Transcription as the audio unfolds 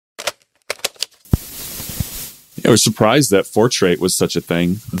I was surprised that Fortrait was such a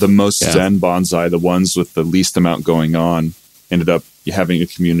thing. The most Zen bonsai, the ones with the least amount going on, ended up having a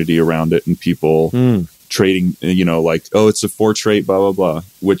community around it and people trading, like, oh, it's a Fortrait, blah, blah, blah.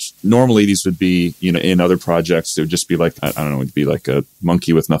 Which normally these would be, in other projects, it would just be like, I don't know, it'd be like a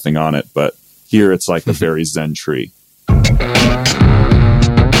monkey with nothing on it. But here it's like a very Zen tree.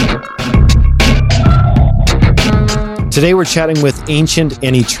 Today we're chatting with Ancient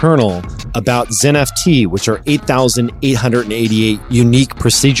and Eternal about ZenFT, which are 8,888 unique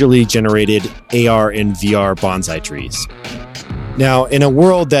procedurally generated AR and VR bonsai trees. Now, in a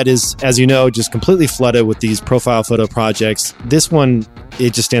world that is, as you know, just completely flooded with these profile photo projects, this one,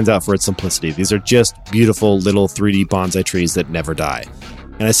 it just stands out for its simplicity. These are just beautiful little 3D bonsai trees that never die.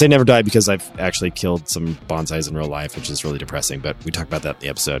 And I say never die because I've actually killed some bonsais in real life, which is really depressing, but we talk about that in the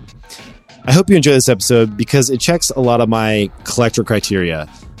episode. I hope you enjoy this episode because it checks a lot of my collector criteria.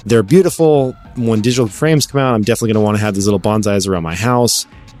 They're beautiful. When digital frames come out, I'm definitely going to want to have these little bonsais around my house.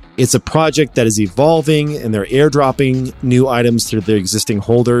 It's a project that is evolving, and they're airdropping new items through their existing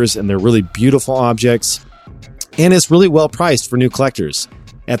holders, and they're really beautiful objects. And it's really well priced for new collectors.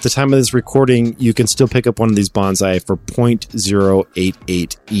 At the time of this recording, you can still pick up one of these bonsai for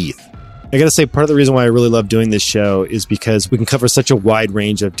 0.088 ETH. I gotta say, part of the reason why I really love doing this show is because we can cover such a wide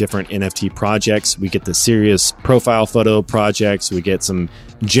range of different NFT projects. We get the serious profile photo projects, we get some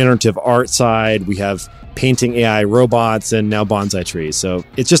generative art side, we have painting AI robots, and now bonsai trees. So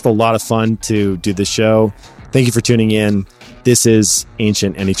it's just a lot of fun to do this show. Thank you for tuning in. This is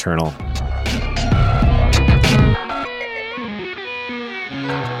Ancient and Eternal.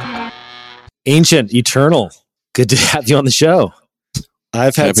 Ancient, Eternal, good to have you on the show.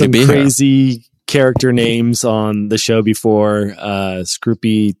 I've had some crazy character names on the show before.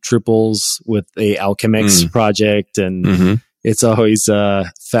 Scroopy Triples with a Alchemix project, and it's always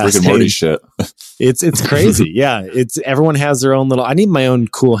fast. Rick and Morty shit. It's crazy. Yeah, it's everyone has their own little. I need my own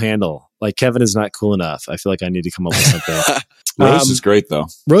cool handle. Like Kevin is not cool enough. I feel like I need to come up with something. Rose is great though.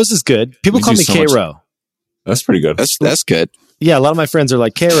 Rose is good. People call me K-Ro. That's pretty good. That's good. Yeah, a lot of my friends are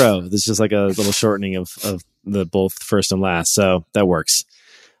like K-Ro. This is just like a little shortening of the both first and last. So that works.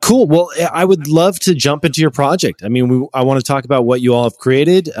 Cool. Well, I would love to jump into your project. I mean, I want to talk about what you all have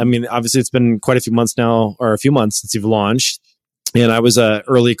created. I mean, obviously it's been quite a few months now, or a few months since you've launched. And I was an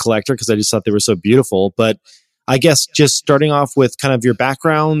early collector because I just thought they were so beautiful. But I guess just starting off with kind of your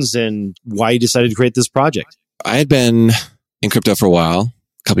backgrounds and why you decided to create this project. I had been in crypto for a while,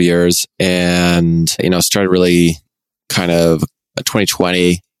 a couple of years, and, started really kind of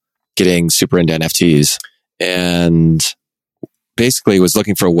 2020 getting super into NFTs. And basically was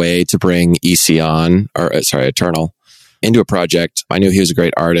looking for a way to bring Eternal into a project. I knew he was a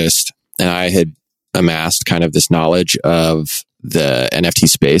great artist, and I had amassed kind of this knowledge of the NFT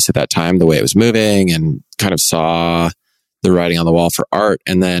space at that time, the way it was moving, and kind of saw the writing on the wall for art,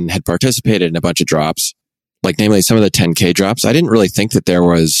 and then had participated in a bunch of drops, like namely some of the 10K drops. I didn't really think that there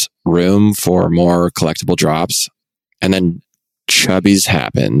was room for more collectible drops. And then Chubbies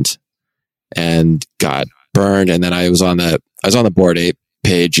happened and got burned. And then I was on the Bored Ape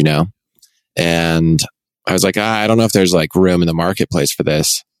page, and I was like, I don't know if there's like room in the marketplace for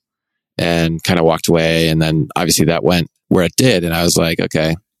this, and kind of walked away. And then obviously that went where it did. And I was like,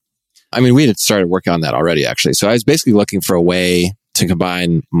 okay. I mean, we had started working on that already, actually. So I was basically looking for a way to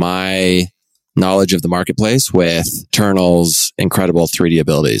combine my knowledge of the marketplace with Eternal's incredible 3D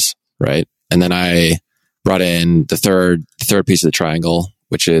abilities, right? And then I brought in the third piece of the triangle,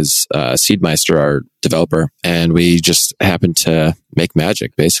 which is Seedmeister, our developer. And we just happened to make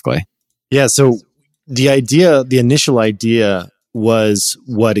magic, basically. Yeah. So the initial idea was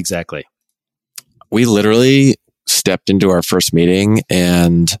what exactly? We literally stepped into our first meeting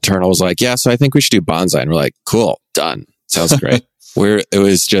and Eternal was like, yeah, so I think we should do bonsai. And we're like, cool, done. Sounds great. It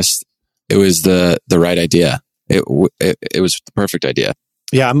was the right idea. It was the perfect idea.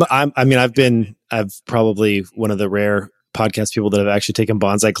 Yeah. I've probably one of the rare podcast people that have actually taken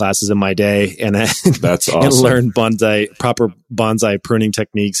bonsai classes in my day, and that's awesome. And learned proper bonsai pruning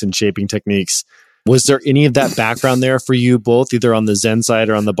techniques and shaping techniques. Was there any of that background there for you both, either on the Zen side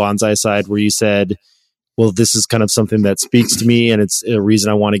or on the bonsai side, where you said, well, this is kind of something that speaks to me and it's a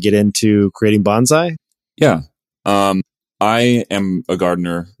reason I want to get into creating bonsai? Yeah. I am a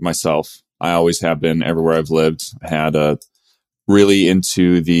gardener myself. I always have been everywhere I've lived. Had really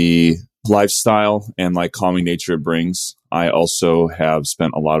into the lifestyle and like calming nature it brings. I also have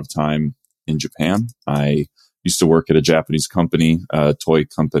spent a lot of time in Japan. I used to work at a Japanese company, a toy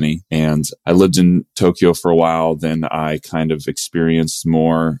company, and I lived in Tokyo for a while. Then I kind of experienced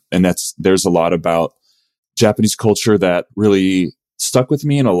more, and there's a lot about Japanese culture that really stuck with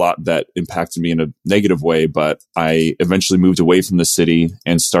me and a lot that impacted me in a negative way. But I eventually moved away from the city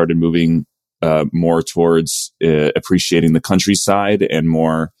and started moving more towards appreciating the countryside and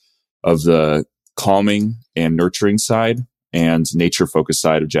more of the calming and nurturing side and nature focused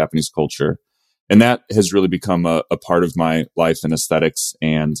side of Japanese culture. And that has really become a part of my life and aesthetics.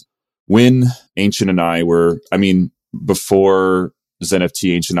 And when Ancient and I were, before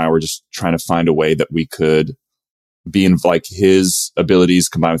ZenFT, Ancient and I were just trying to find a way that we could be in like his abilities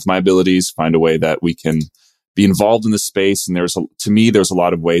combined with my abilities, find a way that we can be involved in the space. And there's a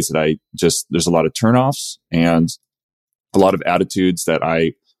lot of ways that there's a lot of turnoffs and a lot of attitudes that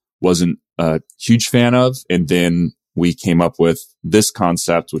I wasn't a huge fan of. And then we came up with this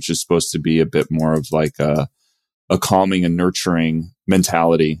concept, which is supposed to be a bit more of like a calming and nurturing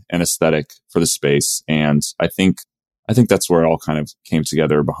mentality and aesthetic for the space. And I think that's where it all kind of came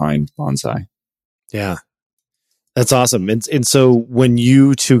together behind Bonsai. Yeah. That's awesome. And so when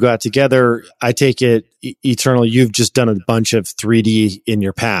you two got together, I take it, Eternal, you've just done a bunch of 3D in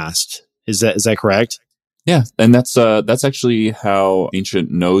your past. Is that correct? Yeah. And that's actually how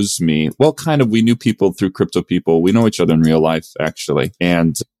Ancient knows me. Well, kind of, we knew people through crypto people. We know each other in real life, actually.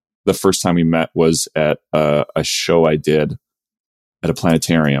 And the first time we met was at a show I did at a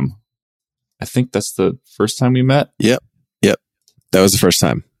planetarium. I think that's the first time we met. Yep. That was the first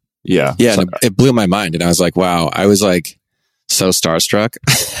time. Yeah. Yeah. And it blew my mind. And I was like, wow, I was like so starstruck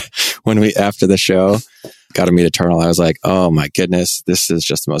when after the show got to meet Eternal. I was like, oh my goodness, this is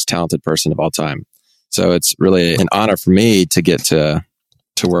just the most talented person of all time. So it's really an honor for me to get to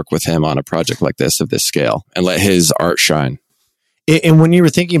work with him on a project like this of this scale and let his art shine. And when you were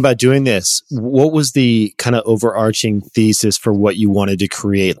thinking about doing this, what was the kind of overarching thesis for what you wanted to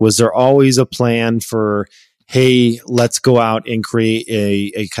create? Was there always a plan for, hey, let's go out and create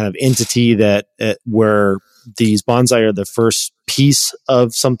a kind of entity that where these bonsai are the first piece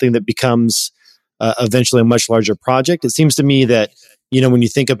of something that becomes eventually a much larger project? It seems to me that, when you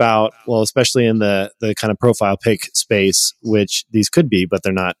think about, well, especially in the kind of profile pic space, which these could be, but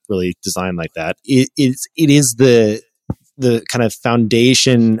they're not really designed like that. It is the kind of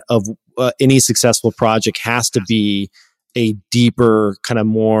foundation of any successful project has to be a deeper, kind of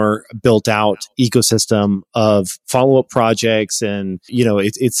more built out ecosystem of follow-up projects. And,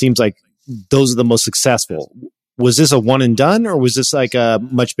 it seems like those are the most successful. Was this a one and done, or was this like a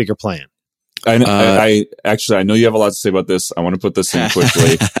much bigger plan? I know you have a lot to say about this. I want to put this in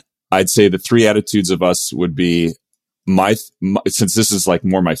quickly. I'd say the three attitudes of us would be my since this is like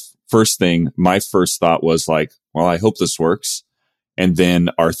more my first thing, my first thought was like, well, I hope this works. And then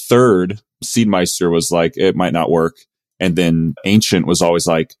our third, Seedmeister, was like, it might not work. And then Ancient was always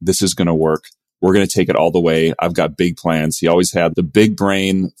like, this is going to work. We're going to take it all the way. I've got big plans. He always had the big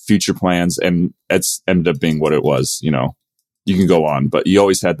brain future plans, and it's ended up being what it was. You can go on, but you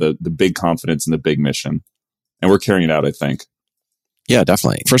always had the big confidence and the big mission, and we're carrying it out, I think. Yeah,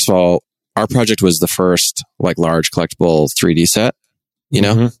 definitely. First of all, our project was the first like large collectible 3D set,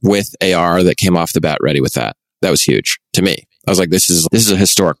 with AR that came off the bat ready with that. That was huge to me. I was like, this is a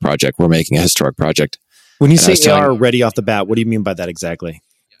historic project. We're making a historic project. When you say AR ready off the bat, what do you mean by that exactly?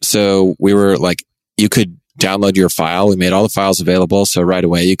 So we were like, you could download your file. We made all the files available. So right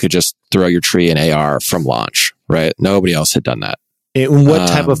away, you could just throw your tree in AR from launch, right? Nobody else had done that. And what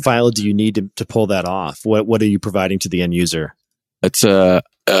type of file do you need to pull that off? What are you providing to the end user? It's a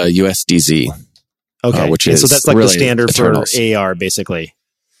USDZ. Okay. Which is so that's like really the standard Eternals. for AR, basically.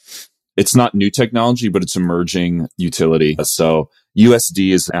 It's not new technology, but it's emerging utility. So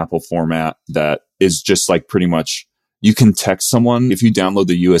USD is an Apple format that is just like pretty much, you can text someone. If you download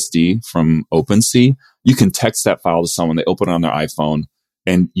the USD from OpenSea, you can text that file to someone. They open it on their iPhone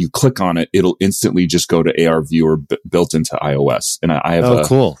and you click on it. It'll instantly just go to AR Viewer built into iOS. And I have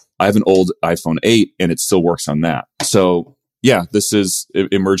cool. I have an old iPhone 8 and it still works on that. So yeah, this is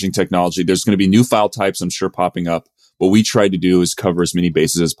emerging technology. There's going to be new file types, I'm sure, popping up. What we tried to do is cover as many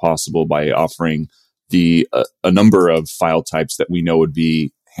bases as possible by offering a number of file types that we know would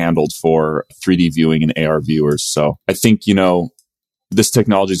be handled for 3D viewing and AR viewers. So I think, this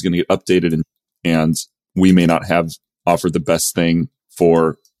technology is going to get updated and we may not have offered the best thing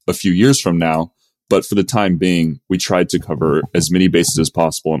for a few years from now. But for the time being, we tried to cover as many bases as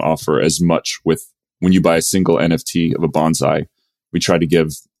possible and offer as much when you buy a single NFT of a bonsai, we tried to give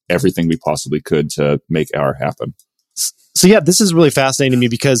everything we possibly could to make AR happen. So yeah, this is really fascinating to me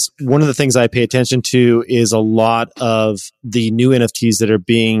because one of the things I pay attention to is a lot of the new NFTs that are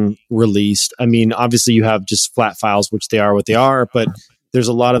being released. I mean, obviously you have just flat files, which they are what they are, but there's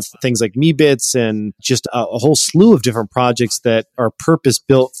a lot of things like MeBits and just a whole slew of different projects that are purpose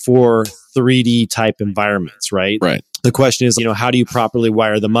built for 3D type environments, right? Right. The question is, how do you properly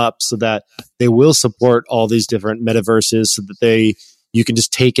wire them up so that they will support all these different metaverses so that you can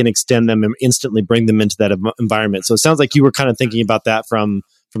just take and extend them and instantly bring them into that environment. So it sounds like you were kind of thinking about that from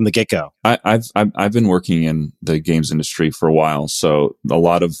the get-go. I've been working in the games industry for a while, so a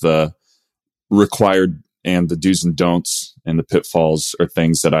lot of the required and the do's and don'ts and the pitfalls are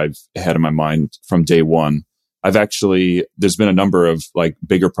things that I've had in my mind from day one. There's been a number of like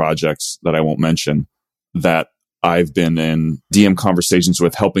bigger projects that I won't mention that I've been in DM conversations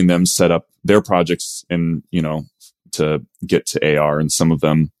with, helping them set up their projects and, to get to AR. And some of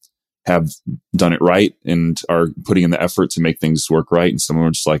them have done it right and are putting in the effort to make things work right. And some of them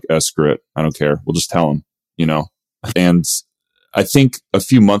are just like, screw it. I don't care. We'll just tell them, And I think a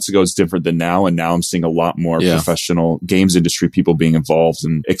few months ago is different than now. And now I'm seeing a lot more professional games industry people being involved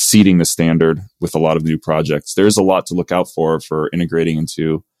and exceeding the standard with a lot of new projects. There's a lot to look out for integrating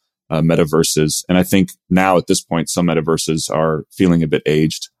into metaverses. And I think now at this point, some metaverses are feeling a bit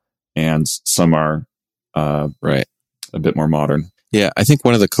aged and some are a bit more modern. Yeah, I think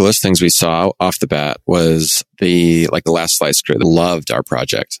one of the coolest things we saw off the bat was the Last Slice crew that loved our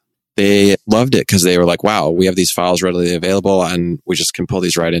project. They loved it because they were like, wow, we have these files readily available and we just can pull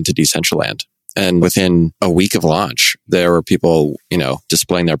these right into Decentraland. And within a week of launch, there were people,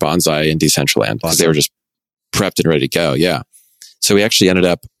 displaying their bonsai in Decentraland because they were just prepped and ready to go. Yeah. So we actually ended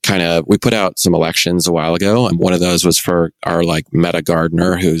up we put out some elections a while ago. And one of those was for our meta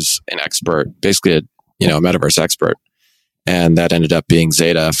gardener, who's an expert, basically a metaverse expert. And that ended up being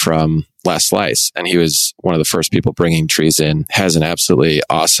Zeta from Last Slice. And he was one of the first people bringing trees in, has an absolutely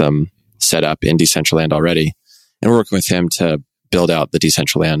awesome setup in Decentraland already. And we're working with him to build out the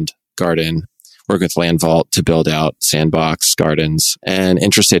Decentraland garden, working with Land Vault to build out sandbox gardens, and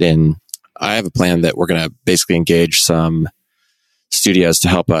I have a plan that we're going to basically engage some studios to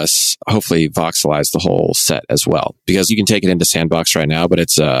help us hopefully voxelize the whole set as well, because you can take it into Sandbox right now, but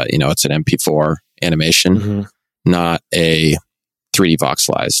it's it's an MP4 animation, not a 3D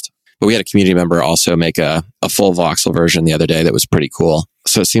voxelized. But we had a community member also make a full voxel version the other day that was pretty cool.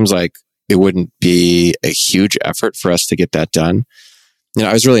 So it seems like it wouldn't be a huge effort for us to get that done.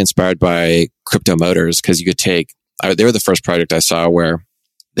 I was really inspired by Crypto Motors because you could they were the first project I saw where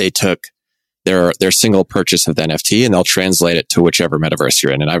they took their single purchase of the NFT and they'll translate it to whichever metaverse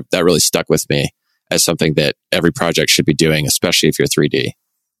you're in. And that really stuck with me as something that every project should be doing, especially if you're 3D.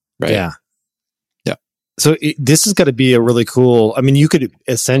 Right? Yeah. Yeah. So this is going to be a really cool, you could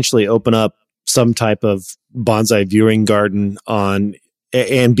essentially open up some type of bonsai viewing garden and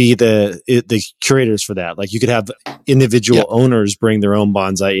be the curators for that. Like you could have individual owners bring their own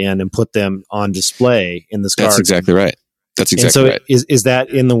bonsai in and put them on display in this garden. That's exactly right. Right. Is that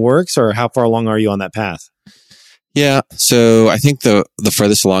in the works, or how far along are you on that path? Yeah. So I think the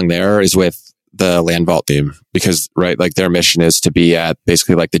furthest along there is with the Land Vault team, because their mission is to be at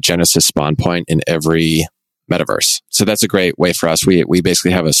basically the Genesis spawn point in every metaverse. So that's a great way for us. We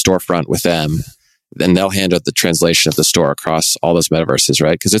basically have a storefront with them, then they'll handle the translation of the store across all those metaverses,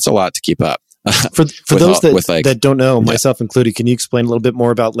 right? Because it's a lot to keep up. For those that don't know, myself included, can you explain a little bit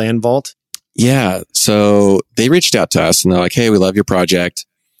more about Land Vault? Yeah. So they reached out to us and they're like, hey, we love your project.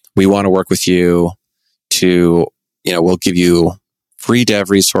 We want to work with you to, we'll give you free dev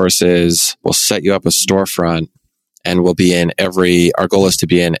resources. We'll set you up a storefront and we'll be our goal is to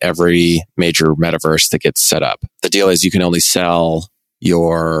be in every major metaverse that gets set up. The deal is you can only sell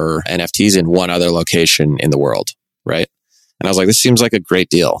your NFTs in one other location in the world. Right. And I was like, this seems like a great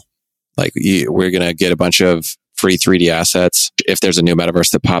deal. We're going to get a bunch of free 3D assets. If there's a new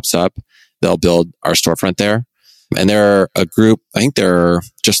metaverse that pops up, they'll build our storefront there. And they're a group, I think there are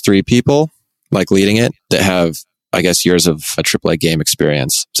just 3 people leading it that have, I guess, years of a AAA game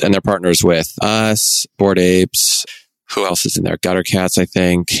experience. And they're partners with us, Bored Apes. Who else is in there? Gutter Cats, I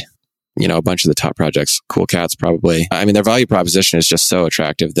think. A bunch of the top projects. Cool Cats, probably. Their value proposition is just so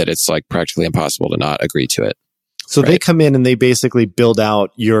attractive that it's practically impossible to not agree to it. So they come in and they basically build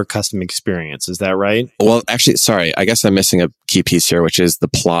out your custom experience. Is that right? Well, actually, sorry. I guess I'm missing a key piece here, which is the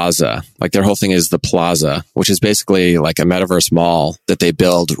plaza. Their whole thing is the plaza, which is basically a metaverse mall that they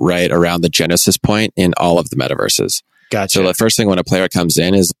build right around the Genesis point in all of the metaverses. Gotcha. So the first thing when a player comes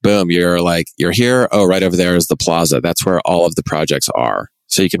in is, boom, you're here. Oh, right over there is the plaza. That's where all of the projects are.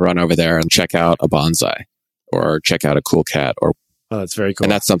 So you can run over there and check out a bonsai or check out a cool cat. Oh, that's very cool.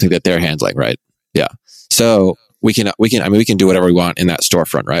 And that's something that they're handling, right? Yeah. So we can do whatever we want in that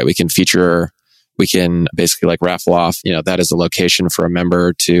storefront, right? We can basically raffle off, that is a location for a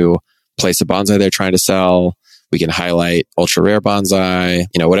member to place a bonsai they're trying to sell. We can highlight ultra rare bonsai,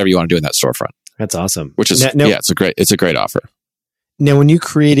 whatever you want to do in that storefront. That's awesome. Which is, it's a great offer. Now, when you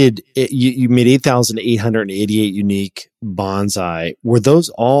created it, you made 8,888 unique bonsai. Were those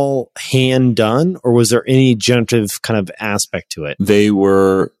all hand done, or was there any generative kind of aspect to it? They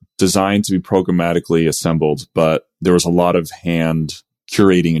were designed to be programmatically assembled, but there was a lot of hand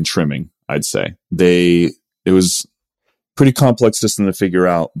curating and trimming, I'd say. It was pretty complex system to figure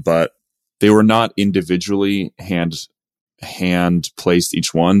out, but they were not individually hand placed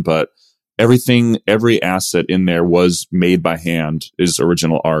each one, but every asset in there was made by hand, is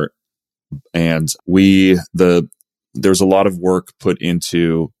original art. And there's a lot of work put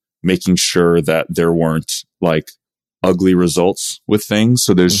into making sure that there weren't like ugly results with things.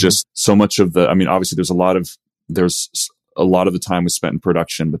 So there's just so much of obviously there's a lot of the time was spent in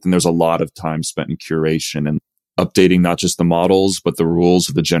production, but then there's a lot of time spent in curation and updating not just the models, but the rules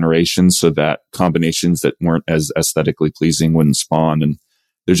of the generation so that combinations that weren't as aesthetically pleasing wouldn't spawn. And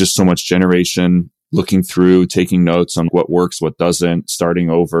there's just so much generation, looking through, taking notes on what works, what doesn't, starting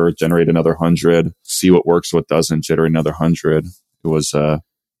over, generate another 100, see what works, what doesn't, generate another 100. It was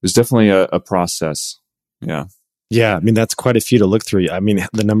definitely a process. Yeah. Yeah. I mean, that's quite a few to look through. I mean,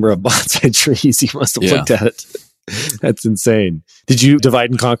 the number of bonsai trees you must have looked at it. That's insane. Did you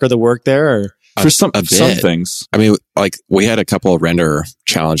divide and conquer the work there? Or? For some things. I mean, like we had a couple of render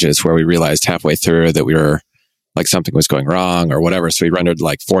challenges where we realized halfway through that we were like something was going wrong or whatever. So we rendered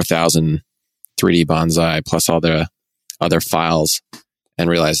like 4,000 3D bonsai plus all the other files and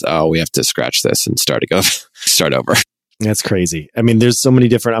realized, we have to scratch this and start over. That's crazy. I mean, there's so many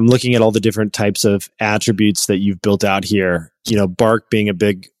different, I'm looking at all the different types of attributes that you've built out here, bark being a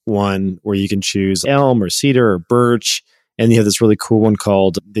big one where you can choose elm or cedar or birch. And you have this really cool one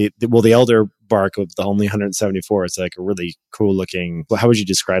called the elder bark of the only 174. It's like a really cool looking, how would you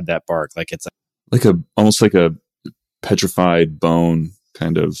describe that bark? Like it's almost like a petrified bone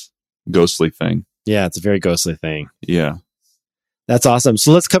kind of ghostly thing. Yeah, it's a very ghostly thing. Yeah. That's awesome.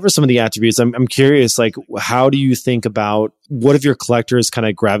 So let's cover some of the attributes. I'm curious, like, how do you think about what have your collectors kind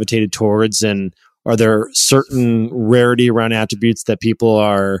of gravitated towards? And are there certain rarity around attributes that people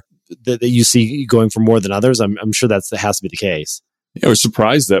that you see going for more than others? I'm sure that has to be the case. Yeah, we're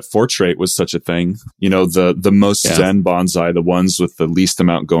surprised that Fortrait was such a thing. The most Zen bonsai, the ones with the least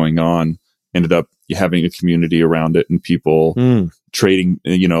amount going on, ended up having a community around it and people trading,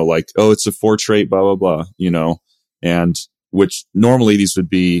 it's a Fortrait, blah, blah, blah, and which normally these would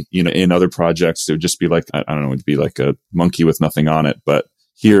be, in other projects, it would just be like, I don't know, it'd be like a monkey with nothing on it. But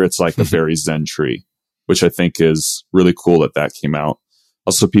here it's like a very Zen tree, which I think is really cool that came out.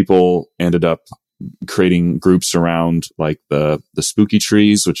 Also, people ended up creating groups around like the spooky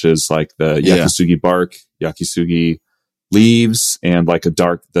trees, which is like the Yakisugi bark, Yakisugi leaves, and like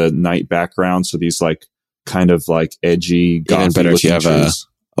the night background. So these like kind of like edgy, even better if you have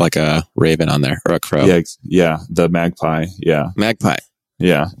like a raven on there or a crow. Yeah, the magpie. Yeah, magpie.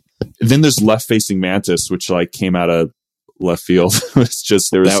 Yeah. Then there's left facing mantis, which like came out of left field. It's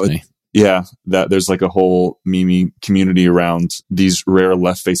just there's like a whole meme community around these rare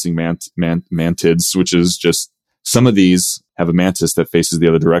left facing mantids, which is just some of these have a mantis that faces the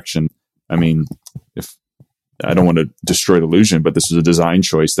other direction. I mean, if I don't want to destroy the illusion, but this was a design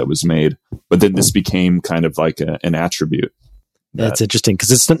choice that was made. But then this became kind of like an attribute. That's interesting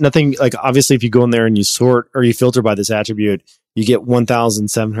because it's nothing like, obviously, if you go in there and you sort or you filter by this attribute, you get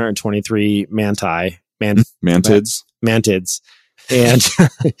 1,723 mantids. And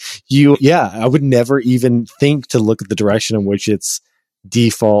I would never even think to look at the direction in which it's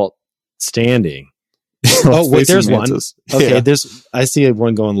default standing. Oh, wait, there's mantis. One. Okay, I see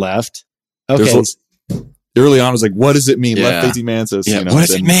one going left. Okay. Early on, I was like, what does it mean? Left facing mantis. Yeah, what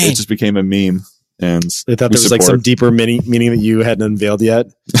does it mean? It just became a meme. And I thought there was like some deeper meaning that you hadn't unveiled yet.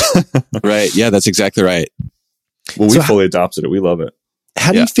 Right. Yeah, that's exactly right. Well, we fully adopted it. We love it.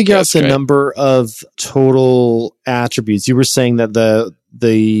 How do you figure out the number of total attributes? You were saying that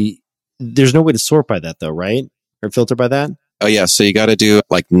there's no way to sort by that though, right? Or filter by that? Oh yeah. So you got to do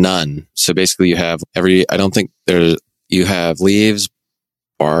like none. So basically you have you have leaves,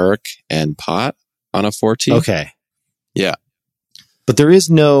 bark, and pot on a 14. Okay. Yeah. But there is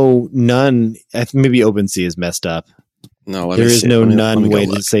none. Maybe OpenSea is messed up. No, there is no none way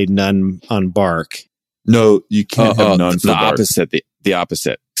to say none on bark. No, you can't have none for the bark. Opposite. The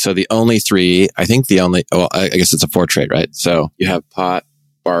opposite. So the only three, I guess it's a Fortrait, right? So you have pot,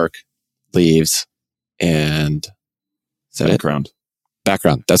 bark, leaves, and background.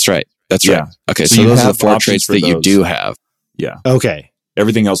 Background. That's right. Yeah. Okay. So those are the Fortraits that you do have. Yeah. Okay.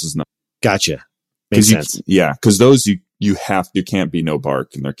 Everything else is not. Gotcha. Makes sense. Because those you can't be no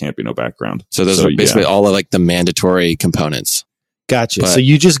bark and there can't be no background. So those are basically all of like the mandatory components. Gotcha. So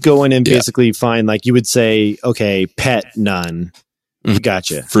you just go in and basically find, like, you would say, okay, pet none,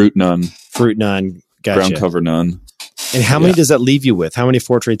 Gotcha. Fruit, none. Fruit, none. Gotcha. Ground cover, none. And how many does that leave you with? How many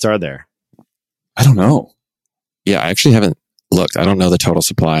 4 traits are there? I don't know. Yeah, I actually haven't looked. I don't know the total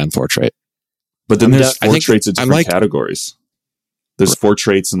supply on 4 trait. But then there's 4 traits in different categories. There's 4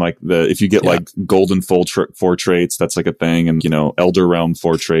 traits, and like if you get like golden 4 traits, that's like a thing, and Elder Realm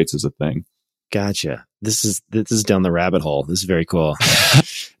 4 traits is a thing. Gotcha. This is down the rabbit hole. This is very cool.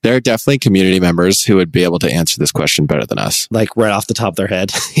 There are definitely community members who would be able to answer this question better than us. Like right off the top of their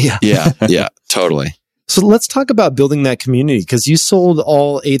head. Yeah, totally. So let's talk about building that community, because you sold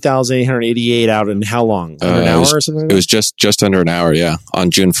all 8,888 out in how long? Under an hour or something? It was just under an hour,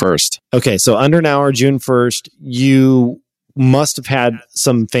 on June 1st. Okay, so under an hour, June 1st, you must have had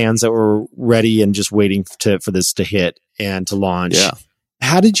some fans that were ready and just waiting for this to hit and to launch. Yeah.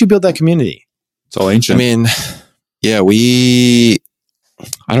 How did you build that community? It's all ancient. I mean, I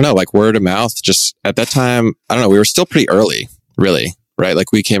don't know, like word of mouth. Just at that time, I don't know, we were still pretty early, really, right?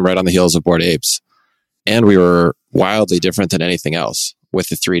 Like we came right on the heels of Bored Apes, and we were wildly different than anything else with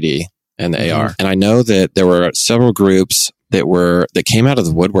the 3D and the AR. And I know that there were several groups that came out of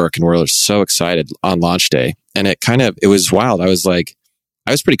the woodwork and were so excited on launch day. And it was wild. I was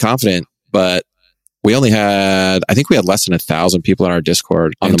pretty confident, but we only had, I think we had less than 1,000 people in our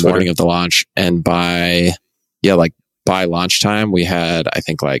Discord on the morning of the launch. And by launch time, we had, I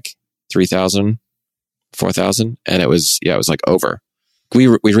think, like 3,000, 4,000. And it was like over. We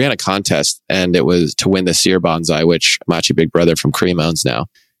ran a contest, and it was to win the Seer Bonsai, which Machi Big Brother from Cream owns now.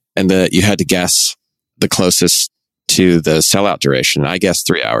 And you had to guess the closest to the sellout duration. I guessed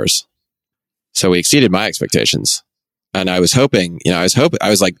 3 hours. So we exceeded my expectations. And I was hoping, I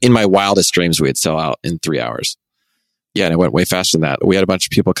was like, in my wildest dreams, we'd sell out in 3 hours. Yeah, and it went way faster than that. We had a bunch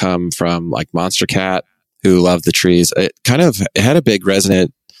of people come from like Monster Cat who loved the trees. It had a big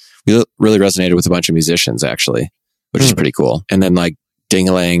resonant. We really resonated with a bunch of musicians, actually, which is pretty cool. And then like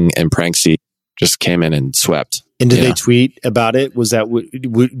Dingaling and Pranksy just came in and swept. And did they tweet about it? Was that,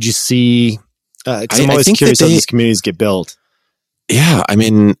 would you see, because I'm always curious how these communities get built. Yeah, I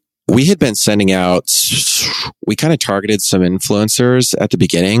mean, we had been sending out, we kind of targeted some influencers at the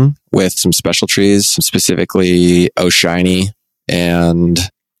beginning with some special trees, specifically O'Shiny and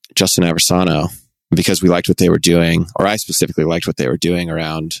Justin Aversano, because we liked what they were doing, or I specifically liked what they were doing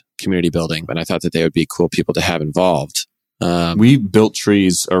around community building. And I thought that they would be cool people to have involved. We built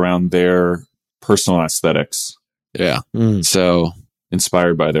trees around their personal aesthetics. Yeah. So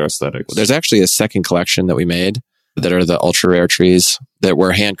inspired by their aesthetics. There's actually a second collection that we made that are the ultra rare trees that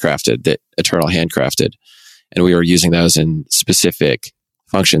were handcrafted, that Eternal handcrafted. And we were using those in specific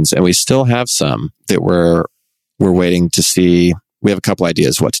functions. And we still have some that we're waiting to see. We have a couple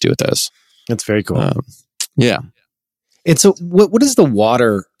ideas what to do with those. That's very cool. Yeah. And so what is the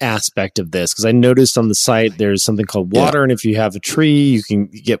water aspect of this? Because I noticed on the site, there's something called water. And if you have a tree, you can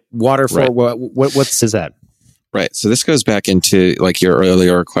get water for it. What's that? Right. So this goes back into like your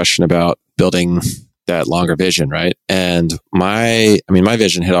earlier question about building that longer vision, right? And my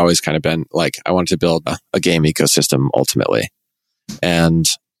vision had always kind of been like, I wanted to build a game ecosystem ultimately. And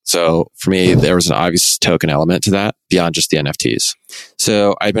so for me, there was an obvious token element to that beyond just the NFTs.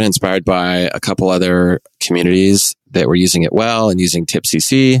 So I'd been inspired by a couple other communities that were using it well and using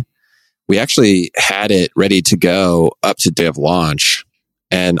TipCC. We actually had it ready to go up to day of launch.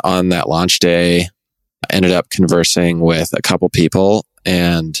 And on that launch day, I ended up conversing with a couple people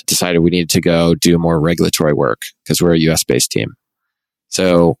and decided we needed to go do more regulatory work because we're a US based team.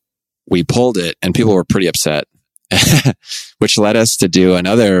 So we pulled it and people were pretty upset, which led us to do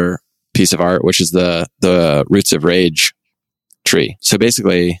another piece of art, which is the Roots of Rage tree. So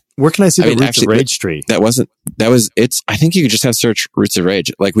basically, where can I see the Roots of Rage tree? I think you could just have search Roots of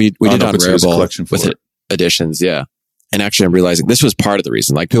Rage. Like we did on Rarible with editions. Yeah. And actually I'm realizing this was part of the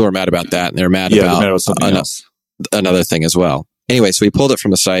reason. Like people were mad about that and they're mad about something else. Another thing as well. Anyway, so we pulled it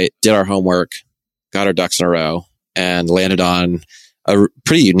from the site, did our homework, got our ducks in a row, and landed on a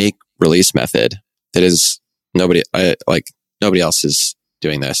pretty unique release method that is nobody else is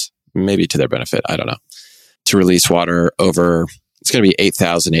doing this. Maybe to their benefit, I don't know. To release water over, it's going to be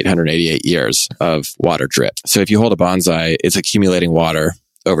 8,888 years of water drip. So if you hold a bonsai, it's accumulating water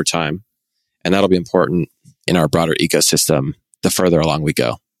over time, and that'll be important in our broader ecosystem the further along we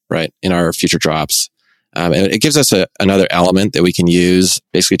go, right? In our future drops. And it gives us another element that we can use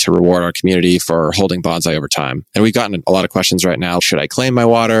basically to reward our community for holding bonsai over time. And we've gotten a lot of questions right now. Should I claim my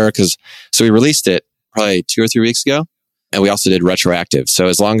water? So we released it probably 2 or 3 weeks ago. And we also did retroactive. So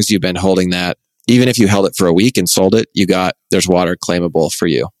as long as you've been holding that, even if you held it for a week and sold it, there's water claimable for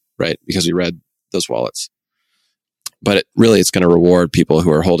you, right? Because we read those wallets. But it's going to reward people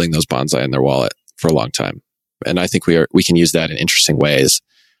who are holding those bonsai in their wallet for a long time. And I think we can use that in interesting ways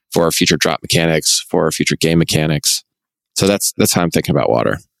for future drop mechanics, for future game mechanics. So that's how I'm thinking about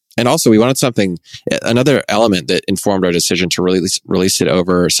water. And also we wanted another element that informed our decision to release it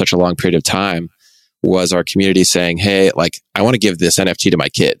over such a long period of time was our community saying, hey, like, I want to give this NFT to my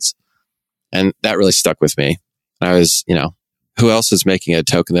kids. And that really stuck with me. I was, who else is making a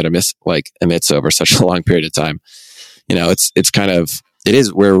token that emits over such a long period of time?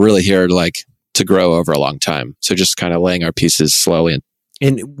 We're really here to grow over a long time. So just kind of laying our pieces slowly.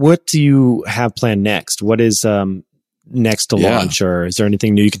 And what do you have planned next? What is next to launch, or is there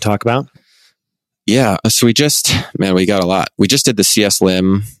anything new you can talk about? Yeah. So we got a lot. We just did the CS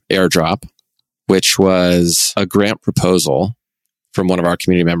Lim airdrop, which was a grant proposal from one of our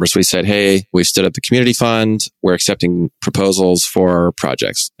community members. We said, hey, we stood up the community fund. We're accepting proposals for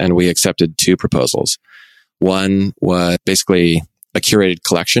projects. And we accepted 2 proposals. One was basically a curated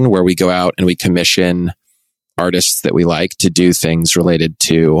collection where we go out and we commission artists that we like to do things related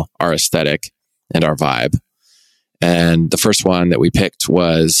to our aesthetic and our vibe. And the first one that we picked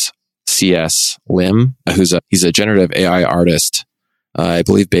was CS Lim, he's a generative AI artist, I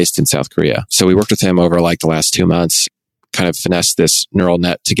believe based in South Korea. So we worked with him over the last 2 months, kind of finessed this neural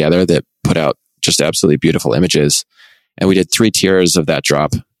net together that put out just absolutely beautiful images. And we did 3 tiers of that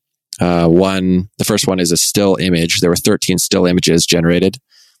drop. The first one is a still image. There were 13 still images generated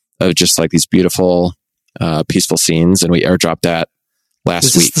of just these beautiful, peaceful scenes. And we airdropped that last week.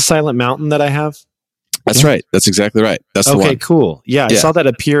 Is this the Silent Mountain that I have? That's right. That's exactly right. That's the one. Okay, cool. Yeah, I saw that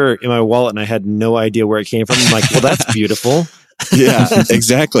appear in my wallet and I had no idea where it came from. I'm like, well, that's beautiful. Yeah,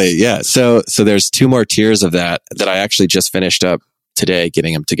 exactly. Yeah. So there's 2 more tiers of that I actually just finished up today,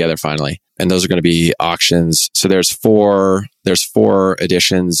 getting them together finally. And those are going to be auctions. So there's 4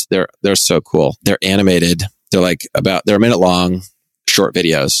 editions. They're so cool. They're animated. They're they're a minute long, short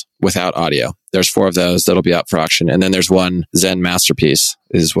videos without audio. There's 4 of those that'll be up for auction. And then there's one Zen masterpiece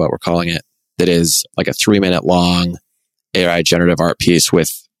is what we're calling it. That is like a 3-minute long AI generative art piece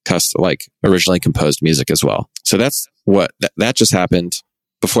with originally composed music as well. So that's that just happened.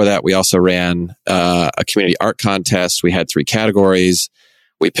 Before that, we also ran a community art contest. We had 3 categories.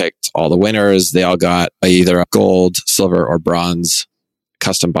 We picked all the winners. They all got either a gold, silver, or bronze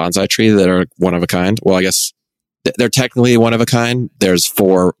custom bonsai tree that are one of a kind. Well, I guess they're technically one of a kind. There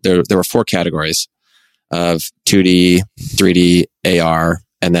were 4 categories of 2D, 3D, AR,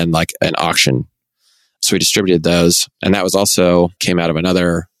 and then an auction. So we distributed those. And that was also came out of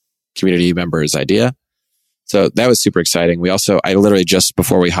another community member's idea. So that was super exciting. I literally just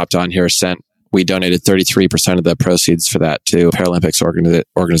before we hopped on here we donated 33% of the proceeds for that to Paralympics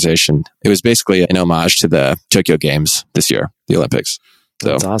organization. It was basically an homage to the Tokyo Games this year, the Olympics. So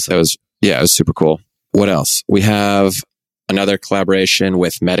that's awesome. It was super cool. What else? We have another collaboration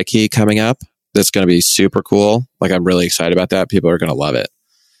with Medikey coming up. That's going to be super cool. I'm really excited about that. People are going to love it.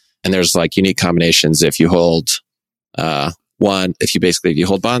 And there's unique combinations if you hold if you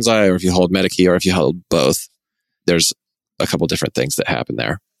hold bonsai, or if you hold Medikey, or if you hold both. There's a couple different things that happen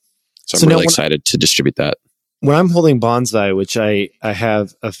there. So I'm really excited to distribute that. When I'm holding bonsai, which I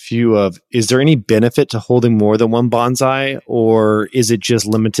have a few of, is there any benefit to holding more than one bonsai, or is it just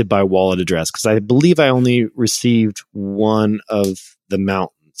limited by wallet address? Because I believe I only received one of the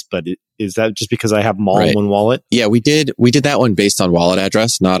mountains, but is that just because I have them all in one wallet? Yeah, we did that one based on wallet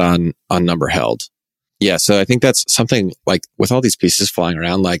address, not on number held. Yeah, so I think that's something with all these pieces flying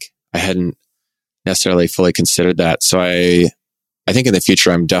around, I hadn't necessarily fully considered that. So I think in the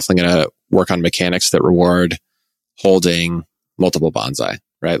future, I'm definitely going to work on mechanics that reward holding multiple bonsai,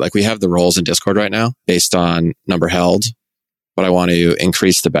 right? We have the roles in Discord right now based on number held, but I want to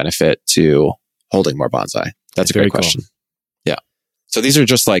increase the benefit to holding more bonsai. That's a great question. Cool. Yeah. So these are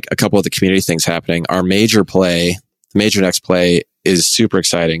just a couple of the community things happening. Our major next play is super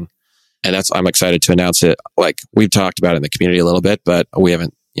exciting. And I'm excited to announce it. We've talked about it in the community a little bit, but we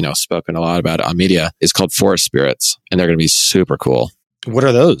haven't, spoken a lot about it on media. It's called Forest Spirits, and they're going to be super cool. What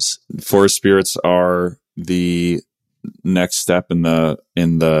are those? Forest Spirits are the next step in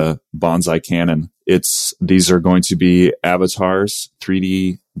the bonsai canon. These are going to be avatars,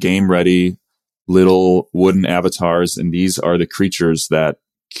 3D game ready, little wooden avatars, and these are the creatures that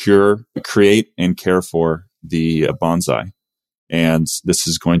create and care for the bonsai. And this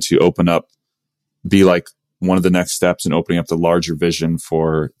is going to be one of the next steps in opening up the larger vision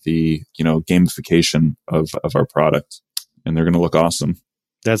for the, gamification of our product. And they're going to look awesome.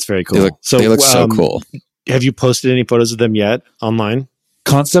 That's very cool. They look so cool. Have you posted any photos of them yet online?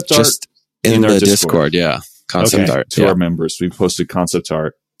 Concept art in the Discord. Yeah. Concept art to our members. We posted concept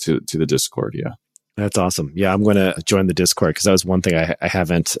art to the Discord. Yeah. That's awesome. Yeah, I'm going to join the Discord because that was one thing I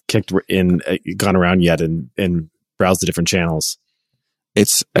haven't kicked in, gone around yet and browsed the different channels.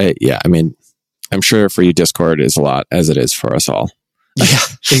 It's, yeah, I mean, I'm sure for you, Discord is a lot as it is for us all. Yeah,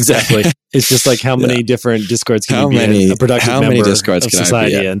 exactly. It's just like how many different Discords can you be in, a productive member of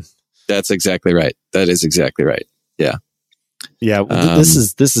society in. That's exactly right. That is exactly right. Yeah. Yeah. This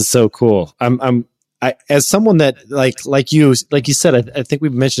is so cool. I as someone that like you said, I think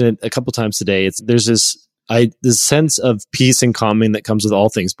we've mentioned it a couple times today. There's this sense of peace and calming that comes with all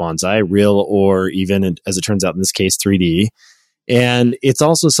things bonsai, real or even, as it turns out in this case, 3D. And it's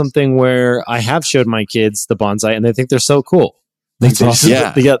also something where I have showed my kids the bonsai and they think they're so cool. That's awesome.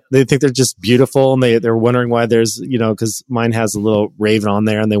 They think they're just beautiful, and they're wondering why there's, because mine has a little raven on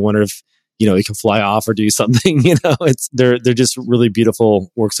there, and they wonder if, it can fly off or do something. They're just really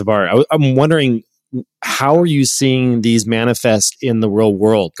beautiful works of art. I'm wondering, how are you seeing these manifest in the real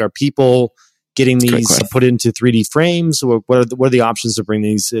world? Are people getting these put into 3D frames? Or what are the options to bring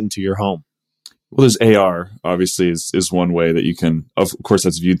these into your home? Well, there's AR, obviously, is one way that you can, of course,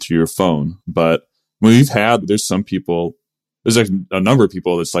 that's viewed through your phone. But there's some people, there's a number of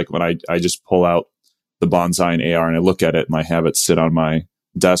people that's like, when I just pull out the bonsai in AR and I look at it and I have it sit on my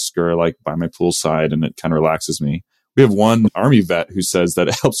desk or like by my poolside, and it kind of relaxes me. We have one Army vet who says that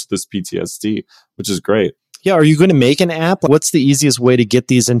it helps with this PTSD, which is great. Yeah. Are you going to make an app? What's the easiest way to get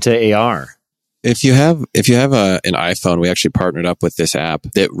these into AR? If you have an iPhone, we actually partnered up with this app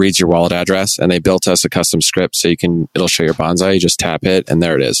that reads your wallet address, and they built us a custom script so it'll show your bonsai. You just tap it and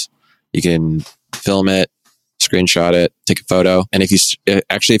there it is. You can film it, screenshot it, take a photo. And if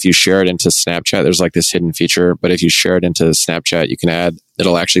you share it into Snapchat, there's like this hidden feature, but if you share it into Snapchat,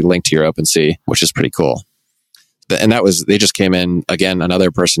 it'll actually link to your OpenSea, which is pretty cool. And they just came in again,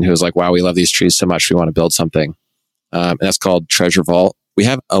 another person who was like, wow, we love these trees so much. We want to build something. And that's called Treasure Vault. We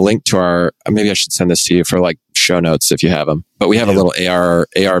have a link to maybe I should send this to you for like show notes if you have them, but we have a little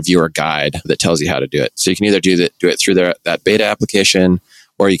AR viewer guide that tells you how to do it. So you can either do it through that beta application,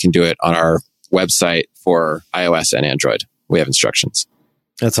 or you can do it on our website for iOS and Android. We have instructions.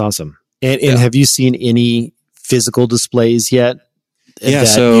 That's awesome. And have you seen any physical displays yet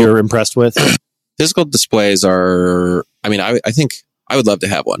that you're impressed with? Physical displays are, I think I would love to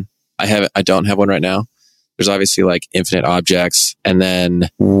have one. I don't have one right now. There's obviously like Infinite Objects. And then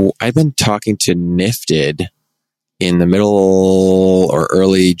I've been talking to Nifted in the middle or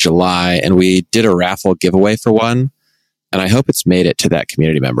early July, and we did a raffle giveaway for one. And I hope it's made it to that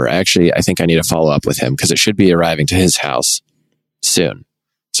community member. I think I need to follow up with him because it should be arriving to his house soon.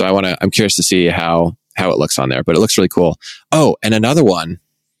 So I'm curious to see how it looks on there, but it looks really cool. Oh, and another one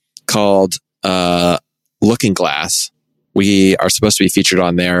called Looking Glass. We are supposed to be featured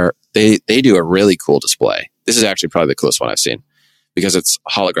on there. They do a really cool display. This is actually probably the coolest one I've seen because it's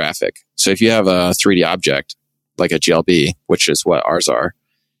holographic. So if you have a 3D object like a GLB, which is what ours are,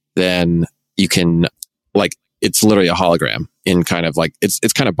 then you can it's literally a hologram in kind of like,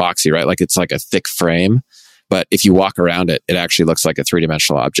 it's kind of boxy, right? Like it's like a thick frame, but if you walk around it, it actually looks like a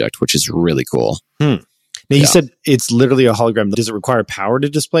 3-dimensional object, which is really cool. Now you said it's literally a hologram. Does it require power to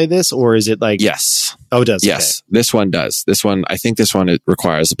display this, or is it like... Yes. Oh, it does. Yes. Okay. This one does. I think this one, it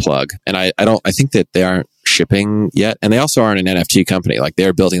requires a plug. And I think that they aren't shipping yet. And they also aren't an NFT company. Like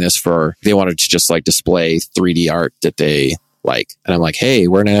they're building this they wanted to just like display 3D art that they like. And I'm like, hey,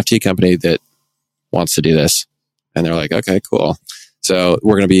 we're an NFT company that wants to do this. And they're like, okay, cool. So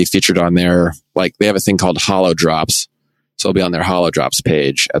we're going to be featured on their, like they have a thing called Holo Drops. So it'll be on their Holo Drops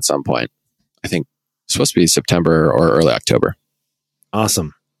page at some point. I think it's supposed to be September or early October.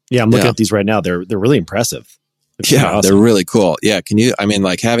 Awesome. Yeah, I'm looking at these right now. They're really impressive. Yeah, awesome. They're really cool. Yeah,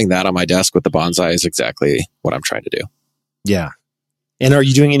 having that on my desk with the bonsai is exactly what I'm trying to do. Yeah. And are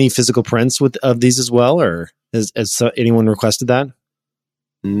you doing any physical prints of these as well, or has anyone requested that?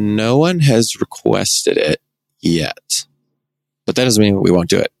 No one has requested it yet, but that doesn't mean we won't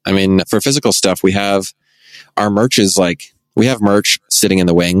do it. For physical stuff, we have our merch we have merch sitting in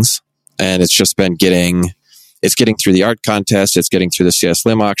the wings, and it's just been getting through the art contest. It's getting through the CS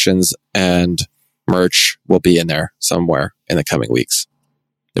Lim auctions, and merch will be in there somewhere in the coming weeks.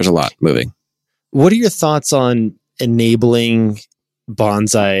 There's a lot moving. What are your thoughts on enabling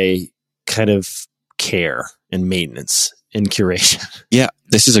bonsai kind of care and maintenance and curation? Yeah,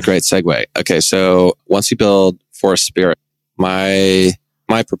 this is a great segue. Okay, so once you build Forest Spirit, my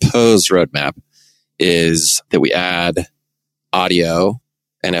proposed roadmap is that we add audio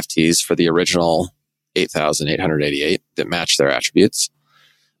NFTs for the original 8,888 that match their attributes.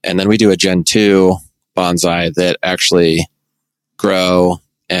 And then we do a Gen 2 bonsai that actually grow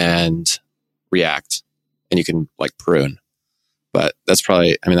and react, and you can like prune. But that's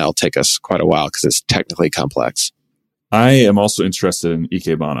probably, I mean, that'll take us quite a while because it's technically complex. I am also interested in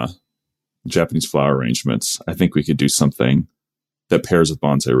ikebana, Japanese flower arrangements. I think we could do something that pairs with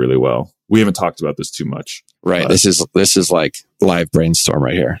bonsai really well. We haven't talked about this too much. Right. This is like live brainstorm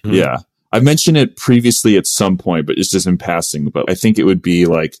right here. Mm-hmm. Yeah. I've mentioned it previously at some point, but it's just in passing. But I think it would be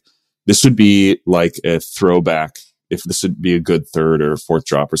like, this would be like a throwback. If this would be a good third or fourth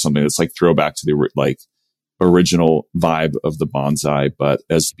drop or something, it's like throwback to the like original vibe of the bonsai, but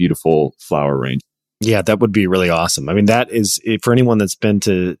as beautiful flower range. Yeah, that would be really awesome. I mean, that is, for anyone that's been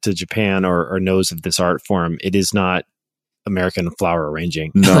to Japan or knows of this art form, it is not American flower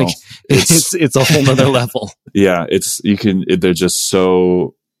arranging. No, like, it's a whole nother level. Yeah, they're just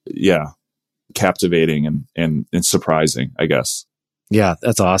so, captivating and surprising, I guess. Yeah,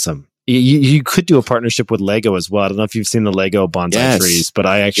 that's awesome. You could do a partnership with Lego as well. I don't know if you've seen the Lego bonsai trees, but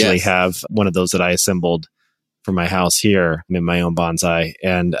I actually have one of those that I assembled for my house here. I'm in my own bonsai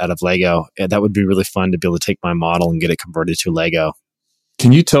and out of Lego. And that would be really fun to be able to take my model and get it converted to Lego.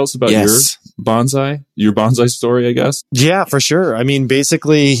 Can you tell us about your bonsai story, I guess? Yeah, for sure. I mean,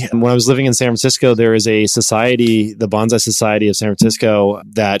 basically, when I was living in San Francisco, there is a society, the Bonsai Society of San Francisco,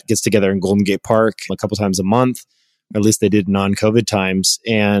 that gets together in Golden Gate Park a couple times a month. Or at least they did non-COVID times.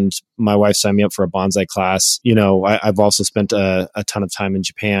 And my wife signed me up for a bonsai class. You know, I've also spent a ton of time in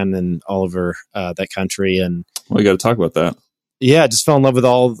Japan and all over that country. And you got to talk about that. Yeah, just fell in love with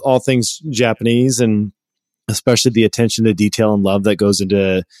all things Japanese, and especially the attention to detail and love that goes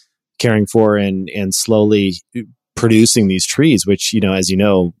into caring for and slowly producing these trees, which, you know, as you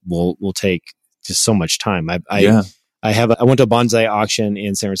know, will take just so much time. I went to a bonsai auction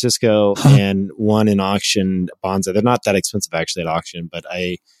in San Francisco and won an auction bonsai. They're not that expensive actually at auction, but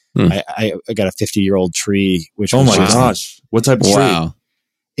I got a 50-year-old tree. Which oh my gosh, what type of tree?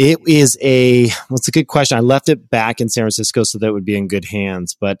 It is what's a good question. I left it back in San Francisco so that it would be in good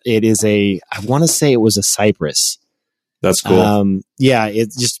hands, but it is I want to say it was a cypress. That's cool. Yeah,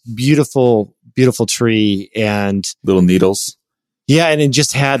 it's just beautiful, beautiful tree and little needles. Yeah, and it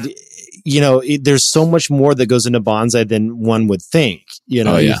just had, you know, there's so much more that goes into bonsai than one would think. You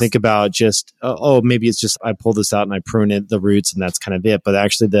know, you think about just, maybe it's just I pull this out and I prune it, the roots, and that's kind of it. But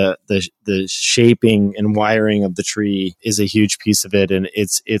actually, the shaping and wiring of the tree is a huge piece of it, and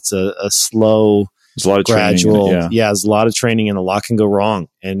it's a slow, there's a lot of gradual. Training, there's a lot of training, and a lot can go wrong.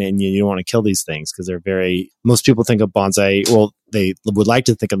 And you don't want to kill these things because they're most people think of bonsai. Well, they would like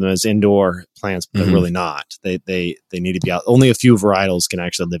to think of them as indoor plants, but they're really not. They need to be out. Only a few varietals can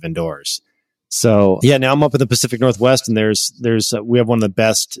actually live indoors. So now I'm up in the Pacific Northwest, and we have one of the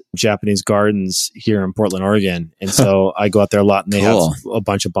best Japanese gardens here in Portland, Oregon. And so I go out there a lot, and they have a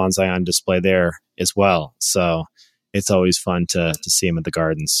bunch of bonsai on display there as well. So it's always fun to see them at the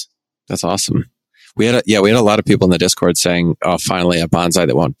gardens. That's awesome. We had a lot of people in the Discord saying, "Oh, finally a bonsai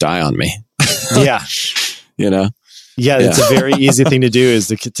that won't die on me." Yeah, you know. Yeah, it's a very easy thing to do is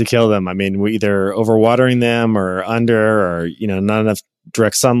to kill them. I mean, we either overwatering them or under, or not enough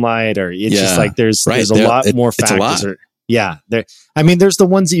direct sunlight, or it's just like there's a lot more factors. There's the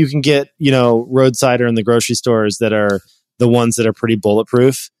ones that you can get, roadside or in the grocery stores that are the ones that are pretty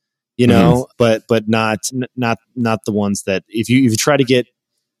bulletproof, but not the ones that if you try to get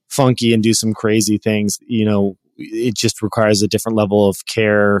funky and do some crazy things, it just requires a different level of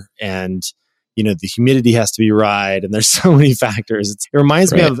care, and the humidity has to be right, and there's so many factors. It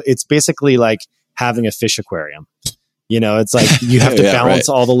reminds me of, it's basically like having a fish aquarium. It's like you have to balance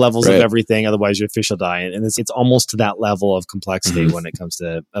all the levels of everything, otherwise your fish will die. And it's almost to that level of complexity when it comes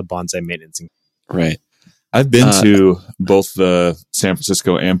to a bonsai maintenance. Right. I've been to both the San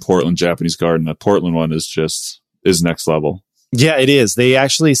Francisco and Portland Japanese garden. The Portland one is next level. Yeah, it is. They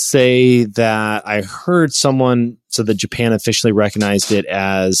actually say that I heard someone so that Japan officially recognized it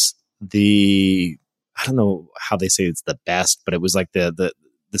as I don't know how they say it's the best, but it was like the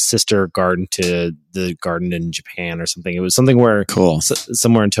sister garden to the garden in Japan or something. It was something where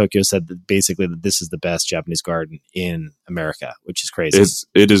somewhere in Tokyo said that basically that this is the best Japanese garden in America, which is crazy.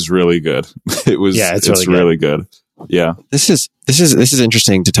 It is really good. It's really good. Yeah. This is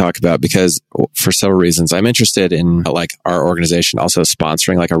interesting to talk about because for several reasons. I'm interested in like our organization also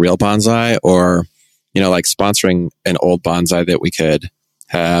sponsoring like a real bonsai, or like sponsoring an old bonsai that we could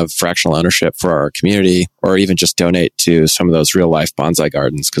have fractional ownership for our community, or even just donate to some of those real life bonsai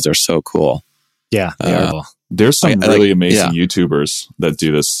gardens because they're so cool. Yeah, they are cool. There's some really amazing YouTubers that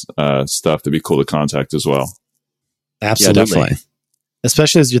do this stuff that'd be cool to contact as well. Absolutely. Yeah, definitely.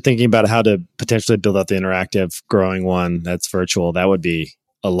 Especially as you're thinking about how to potentially build out the interactive growing one that's virtual. That would be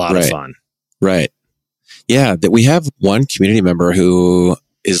a lot of fun. Right. Yeah, that we have one community member who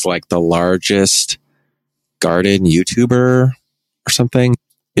is like the largest garden YouTuber or something.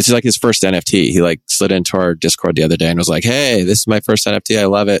 It's like his first NFT. He like slid into our Discord the other day and was like, "Hey, this is my first NFT. I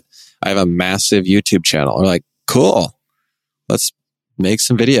love it. I have a massive YouTube channel." We're like, "Cool. Let's make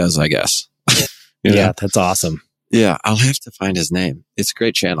some videos, I guess." Yeah, that's awesome. Yeah, I'll have to find his name. It's a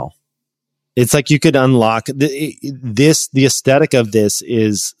great channel. It's like you could unlock the aesthetic of this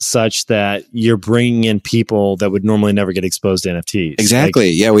is such that you're bringing in people that would normally never get exposed to NFTs. Exactly.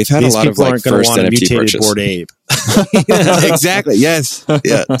 Like, yeah, we've had a lot of like first NFT purchase. Bored Ape. Exactly. Yes.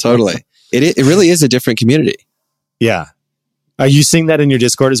 Yeah, totally. It really is a different community. Yeah. Are you seeing that in your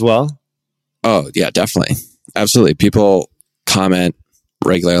Discord as well? Oh, yeah, definitely. Absolutely. People comment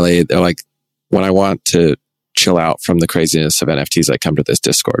regularly. They're like, when I want to chill out from the craziness of NFTs, I come to this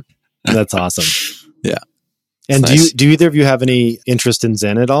Discord. That's awesome. Yeah. And nice. do either of you have any interest in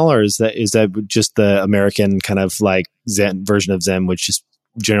Zen at all, or is that just the American kind of like Zen version of Zen, which just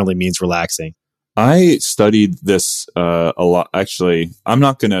generally means relaxing? I studied this a lot. Actually, I'm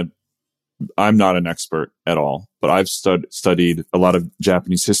not an expert at all, but I've studied a lot of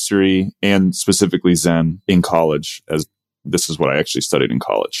Japanese history and specifically Zen in college, as this is what I actually studied in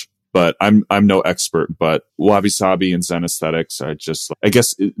college. But I'm no expert, but wabi-sabi and Zen aesthetics, I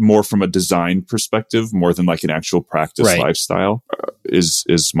guess more from a design perspective, more than like an actual practice lifestyle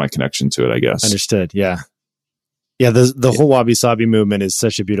is my connection to it, I guess. Understood. Yeah. Yeah. The whole wabi-sabi movement is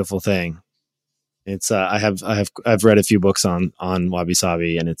such a beautiful thing. It's, I've read a few books on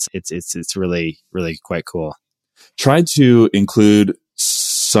wabi-sabi, and it's really, really quite cool. Tried to include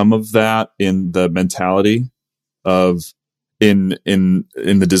some of that in the mentality of, in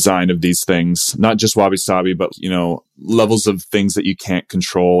the design of these things, not just wabi-sabi, but, levels of things that you can't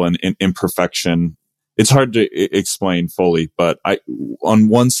control and imperfection. It's hard to explain fully, but on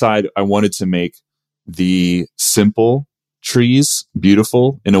one side, I wanted to make the simple trees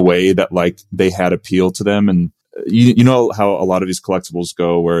beautiful in a way that like they had appeal to them. And you know how a lot of these collectibles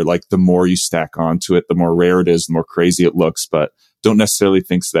go, where like the more you stack onto it, the more rare it is, the more crazy it looks, but don't necessarily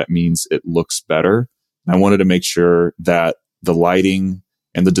think that means it looks better. I wanted to make sure that the lighting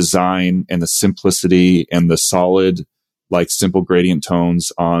and the design and the simplicity and the solid, like simple gradient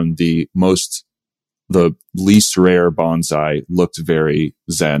tones on the least rare bonsai looked very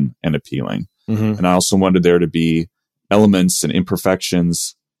Zen and appealing. Mm-hmm. And I also wanted there to be elements and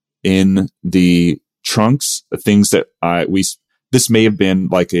imperfections in the trunks, things that this may have been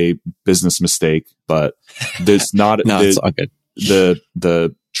like a business mistake, but there's not, no, it's all good.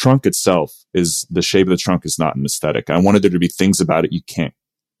 The trunk itself is the shape of the trunk is not an aesthetic. I wanted there to be things about it you can't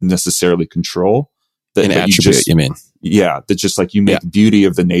necessarily control. An attribute, you mean? Yeah, that just like you make beauty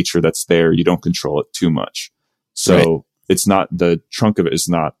of the nature that's there. You don't control it too much. So it's not, the trunk of it is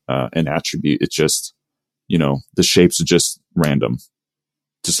not an attribute. It's just, the shapes are just random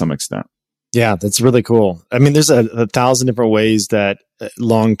to some extent. Yeah, that's really cool. I mean, there's a 1,000 different ways that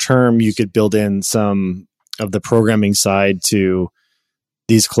long term you could build in some of the programming side to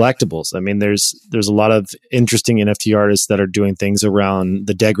these collectibles. I mean, there's a lot of interesting NFT artists that are doing things around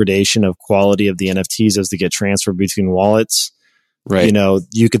the degradation of quality of the NFTs as they get transferred between wallets. Right.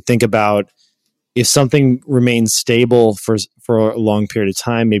 You could think about if something remains stable for a long period of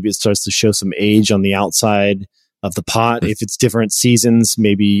time, maybe it starts to show some age on the outside of the pot. If it's different seasons,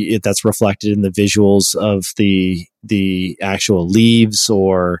 maybe that's reflected in the visuals of the actual leaves,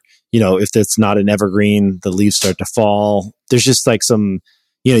 or if it's not an evergreen, the leaves start to fall. There's just like some,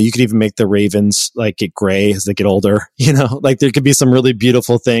 you could even make the ravens like get gray as they get older, like there could be some really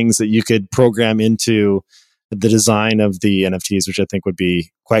beautiful things that you could program into the design of the NFTs, which I think would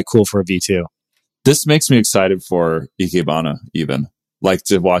be quite cool for a V2. This makes me excited for Ikebana, even like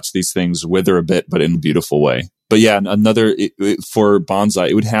to watch these things wither a bit, but in a beautiful way. But yeah, for bonsai,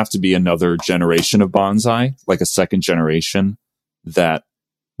 it would have to be another generation of bonsai, like a second generation that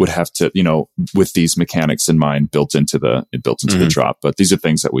would have to, with these mechanics in mind, built into the drop. But these are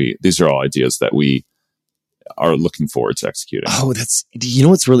things these are all ideas that we are looking forward to executing. Oh,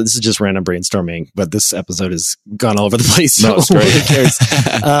 what's really, this is just random brainstorming, but this episode has gone all over the place. So no, it's great. Who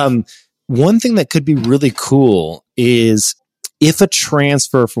cares? One thing that could be really cool is if a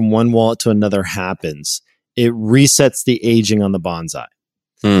transfer from one wallet to another happens, it resets the aging on the bonsai.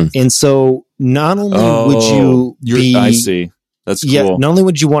 And so not only would I see. That's cool. Yeah, not only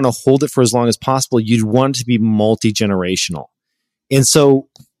would you want to hold it for as long as possible, you'd want it to be multi-generational. And so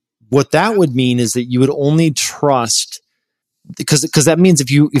what that would mean is that you would only trust, because that means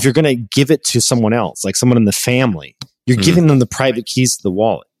if you're going to give it to someone else, like someone in the family, you're giving them the private keys to the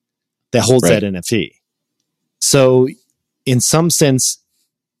wallet that holds that NFT. So in some sense,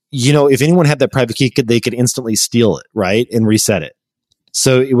 if anyone had that private key, they could instantly steal it, right? And reset it.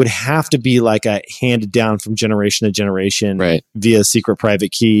 So it would have to be like a handed down from generation to generation via secret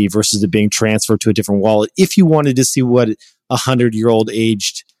private key versus it being transferred to a different wallet. If you wanted to see what 100-year-old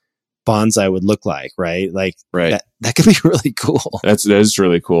aged bonsai would look like, right? Like that could be really cool. That is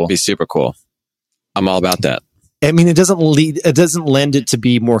really cool. Be super cool. I'm all about that. I mean, it doesn't lend it to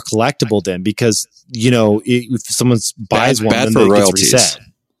be more collectible then, because if someone buys one, then it gets reset.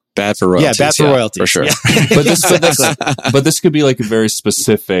 Bad for royalties. Yeah, bad for royalties. For sure. Yeah. But this could be like a very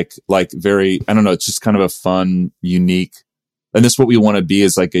specific, like very, I don't know, it's just kind of a fun, unique, and this is what we want to be,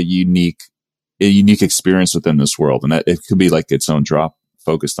 is like a unique experience within this world. And that it could be like its own drop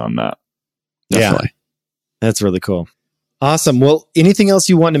focused on that. Definitely. Yeah. That's really cool. Awesome. Well, anything else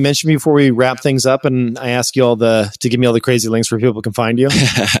you want to mention before we wrap things up and I ask you all to give me all the crazy links where people can find you?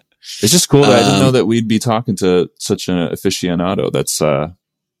 It's just cool that I didn't know that we'd be talking to such an aficionado. That's,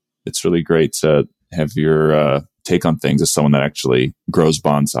 it's really great to have your take on things as someone that actually grows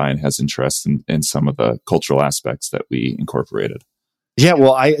bonsai and has interest in some of the cultural aspects that we incorporated. Yeah,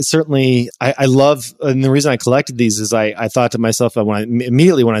 well, I certainly love, and the reason I collected these is I thought to myself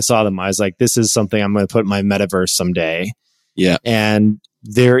immediately when I saw them, I was like, this is something I'm going to put in my metaverse someday. Yeah, and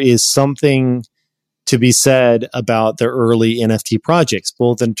there is something to be said about their early NFT projects,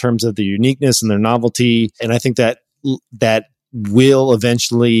 both in terms of the uniqueness and their novelty, and I think that will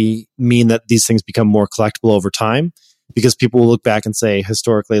eventually mean that these things become more collectible over time, because people will look back and say,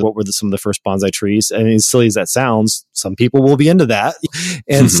 historically, what were some of the first bonsai trees? And as silly as that sounds, some people will be into that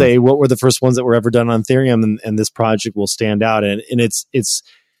and say, what were the first ones that were ever done on Ethereum? And this project will stand out. And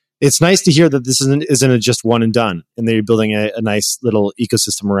it's nice to hear that this isn't just one and done, and they're building a nice little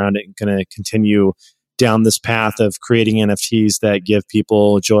ecosystem around it and going to continue down this path of creating NFTs that give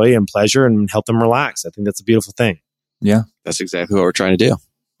people joy and pleasure and help them relax. I think that's a beautiful thing. Yeah, that's exactly what we're trying to do.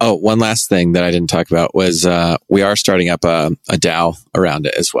 Oh, one last thing that I didn't talk about was we are starting up a DAO around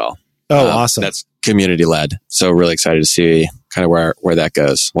it as well. Oh, awesome. That's community led. So really excited to see kind of where that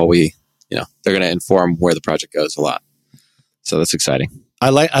goes. Well, they're going to inform where the project goes a lot. So that's exciting.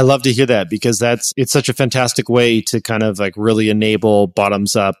 I love to hear that, because it's such a fantastic way to kind of like really enable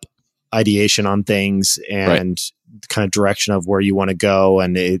bottoms up ideation on things and kind of direction of where you want to go.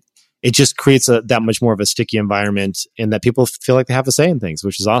 And it just creates that much more of a sticky environment, and that people feel like they have a say in things,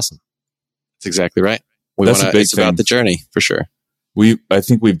 which is awesome. That's exactly right. It's about the journey for sure. I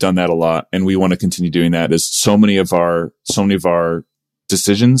think we've done that a lot, and we want to continue doing that. As so many of our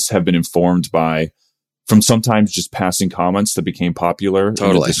decisions have been informed from sometimes just passing comments that became popular in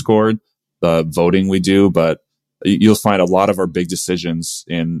the Discord, the voting we do, but you'll find a lot of our big decisions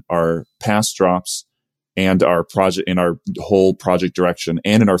in our past drops and our project, in our whole project direction,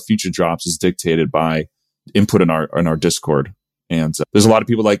 and in our future drops is dictated by input in our Discord. And there's a lot of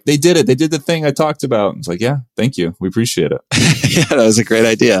people like, they did it. They did the thing I talked about. And it's like, yeah, thank you. We appreciate it. Yeah, that was a great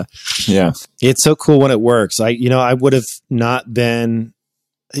idea. Yeah. It's so cool when it works. I would have not been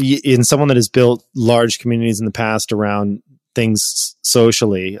in someone that has built large communities in the past around things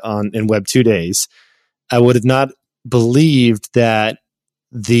socially in Web 2 days. I would have not believed that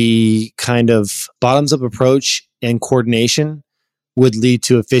the kind of bottoms up approach and coordination would lead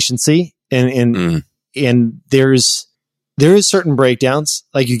to efficiency. And there is certain breakdowns.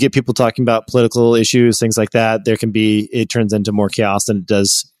 Like you get people talking about political issues, things like that. It turns into more chaos than it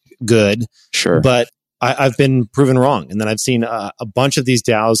does good. Sure. But I've been proven wrong. And then I've seen a bunch of these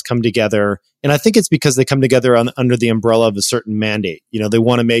DAOs come together. And I think it's because they come together under the umbrella of a certain mandate. They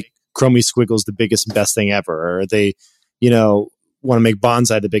want to make Chromie Squiggles the biggest and best thing ever. Or they, want to make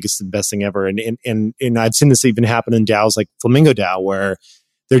bonsai the biggest and best thing ever. And I've seen this even happen in DAOs like Flamingo DAO, where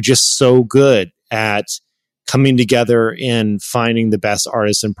they're just so good at coming together and finding the best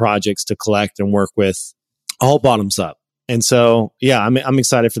artists and projects to collect and work with, all bottoms up. And so, yeah, I'm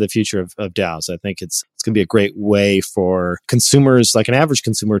excited for the future of DAOs. I think it's going to be a great way for consumers, like an average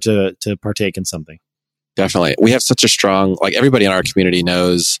consumer, to partake in something. Definitely. We have such a strong, like everybody in our community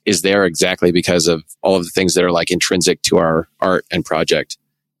is there exactly because of all of the things that are like intrinsic to our art and project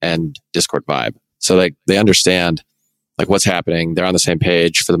and Discord vibe. So they understand like what's happening. They're on the same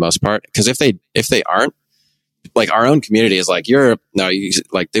page for the most part. Because if they aren't, like our own community is like, we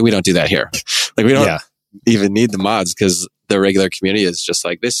don't do that here. Like we don't even need the mods, because the regular community is just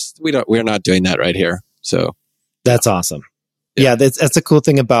like this. We're not doing that right here. So that's awesome. Yeah, that's a cool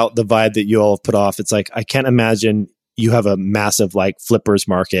thing about the vibe that you all have put off. It's like, I can't imagine you have a massive like flippers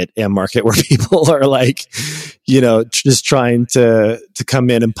market where people are like, just trying to come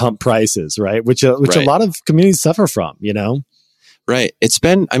in and pump prices, right? Which a lot of communities suffer from, Right.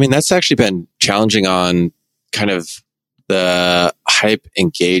 That's actually been challenging on kind of the hype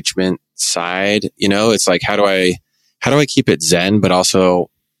engagement side. It's like, how do how do I keep it zen, but also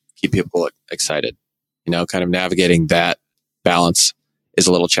keep people excited? Kind of navigating that balance is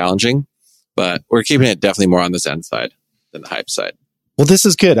a little challenging, but we're keeping it definitely more on the zen side than the hype side. Well, this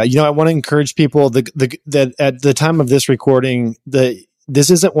is good. I want to encourage people that at the time of this recording, this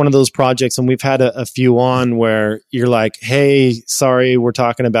isn't one of those projects, and we've had a few on where you're like, hey, sorry, we're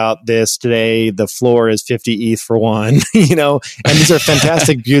talking about this today. The floor is 50 ETH for one, and these are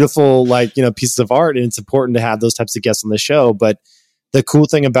fantastic, beautiful, pieces of art. And it's important to have those types of guests on the show. But the cool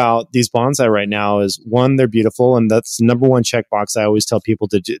thing about these bonsai right now is, one, they're beautiful. And that's the number one checkbox I always tell people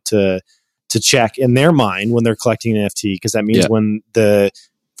to check in their mind when they're collecting an NFT, because that means when the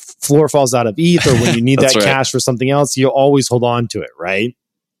floor falls out of ETH or when you need that cash for something else, you always hold on to it, right?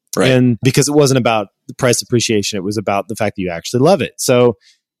 And because it wasn't about the price appreciation, it was about the fact that you actually love it. So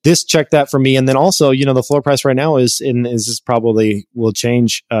this checked that for me. And then also, the floor price right now is probably will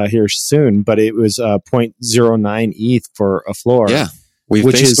change here soon, but it was 0.09 ETH for a floor,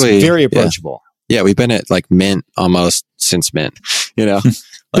 which is very approachable. Yeah, we've been at mint almost since mint,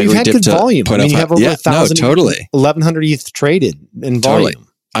 We've had good volume. You have over 1,000, totally 1,100 ETH traded in volume. Totally.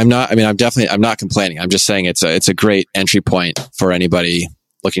 I'm not complaining. I'm just saying it's a great entry point for anybody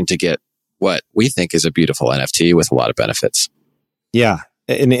looking to get what we think is a beautiful NFT with a lot of benefits. Yeah.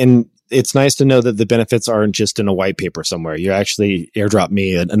 And it's nice to know that the benefits aren't just in a white paper somewhere. You actually airdrop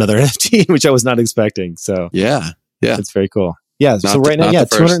me another NFT, which I was not expecting. So yeah, it's very cool. Yeah. So right now,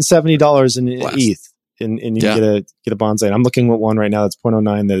 $270 in ETH. And you get a bonsai. And I'm looking at one right now that's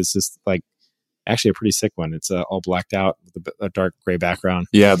 0.09 that is just actually a pretty sick one. It's all blacked out with a dark gray background.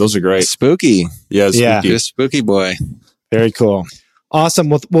 Yeah, those are great. Spooky. Yeah, spooky. You're a spooky boy. Very cool. Awesome.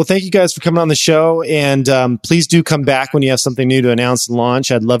 Well, thank you guys for coming on the show. And please do come back when you have something new to announce and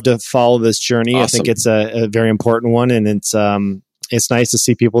launch. I'd love to follow this journey. Awesome. I think it's a very important one. And it's nice to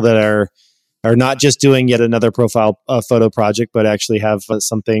see people that are not just doing yet another profile photo project, but actually have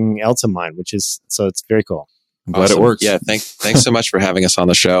something else in mind, so it's very cool. I'm glad it works. Yeah. Thanks so much for having us on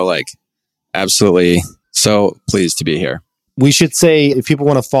the show. Absolutely. So pleased to be here. We should say, if people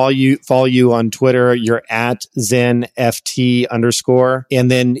want to follow you on Twitter, you're at ZenFT_,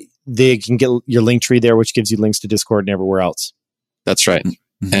 and then they can get your link tree there, which gives you links to Discord and everywhere else. That's right.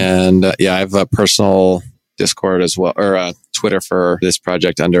 Mm-hmm. And I have a personal Discord as well, or Twitter for this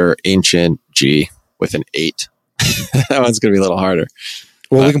project under Ancient G with an 8. That one's going to be a little harder.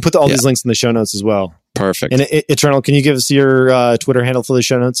 Well, we can put all these links in the show notes as well. Perfect. And Eternal, can you give us your Twitter handle for the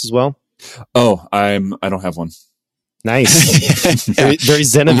show notes as well? Oh, I don't have one. Nice. very, very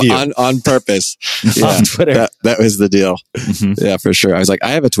zen of you. On purpose. On Twitter. That was the deal. Mm-hmm. Yeah, for sure. I was like,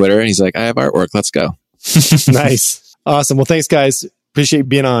 I have a Twitter. And he's like, I have artwork. Let's go. Nice. Awesome. Well, thanks, guys. Appreciate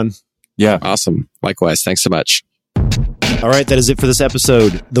being on. Yeah. Awesome. Likewise. Thanks so much. All right, that is it for this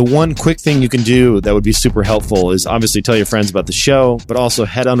episode. The one quick thing you can do that would be super helpful is obviously tell your friends about the show, but also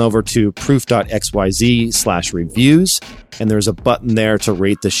head on over to proof.xyz/reviews, and there's a button there to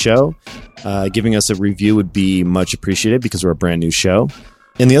rate the show. Giving us a review would be much appreciated because we're a brand new show.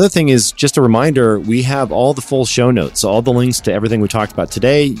 And the other thing is, just a reminder, we have all the full show notes. So all the links to everything we talked about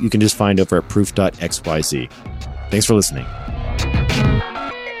today, you can just find over at proof.xyz. Thanks for listening.